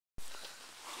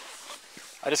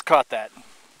I just caught that.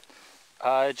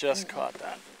 I just caught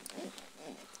that.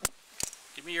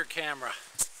 Give me your camera.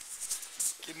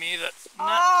 Give me the nut.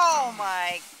 Oh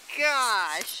my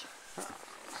gosh.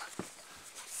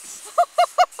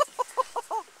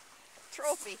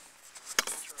 Trophy.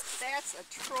 That's a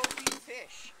trophy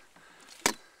fish.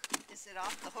 Is it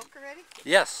off the hook already?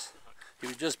 Yes. He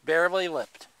was just barely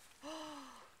lipped.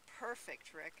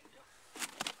 Perfect, Rick.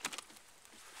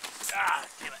 Ah,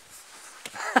 damn it.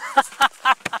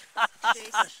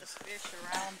 Chases the fish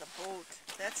around the boat.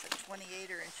 That's a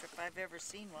 28er inch if I've ever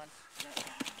seen one.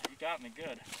 You got me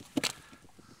good.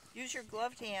 Use your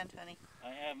gloved hand, honey.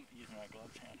 I am using my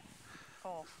gloved hand.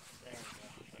 Oh. There we go.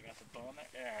 So I got the bone there.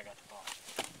 There, I got the bone.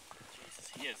 Jesus,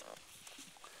 he is.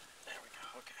 There we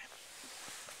go. Okay.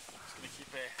 I'm just gonna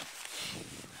keep a.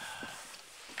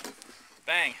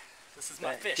 Bang. This is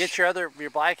my fish. Get your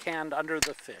black hand under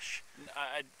the fish.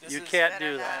 You can't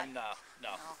do that.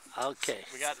 No. Okay.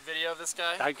 We got video of this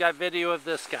guy? I got video of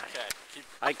this guy. Okay.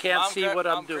 I can't see what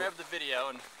I'm doing. Grab the video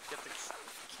and get the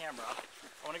camera.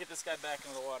 I want to get this guy back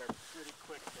into the water pretty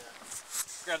quick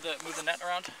here. Move the net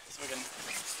around so we can.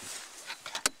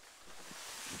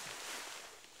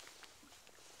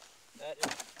 That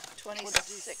is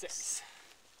 26.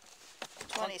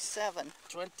 27.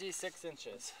 26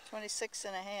 inches. 26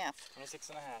 and a half. 26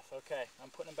 and a half. Okay, I'm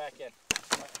putting him back in.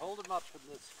 Right, hold him up for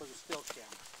the still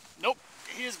camera. Nope,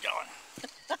 he is going.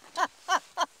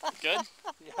 Good?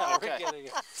 Yeah, okay. we're getting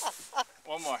it.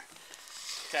 One more.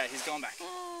 Okay, he's going back.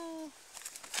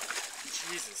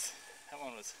 Jesus, that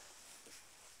one was.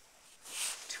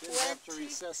 Didn't have to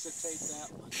resuscitate that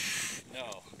one.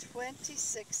 No.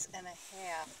 26 and a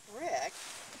half. Rick,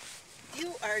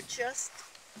 you are just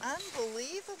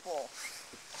unbelievable.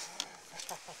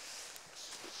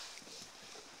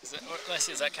 Let me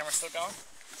see, is that camera still going?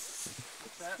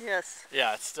 Yes.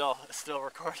 Yeah, it's still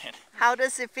recording. How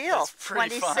does it feel? It's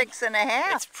pretty 26 fun. and a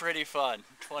half. It's pretty fun.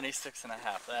 26 and a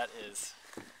half. That is,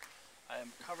 I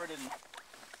am covered in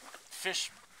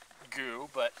fish goo,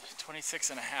 but 26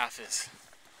 and a half is.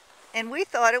 And we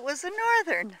thought it was a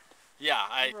northern. Yeah,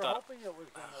 I We were hoping it was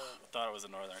thought it was a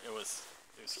northern. It was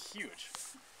huge.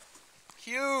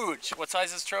 Huge. What size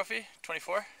is this trophy?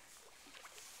 24?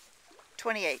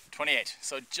 28. 28.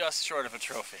 So just short of a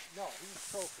trophy. No, he's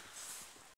trophy.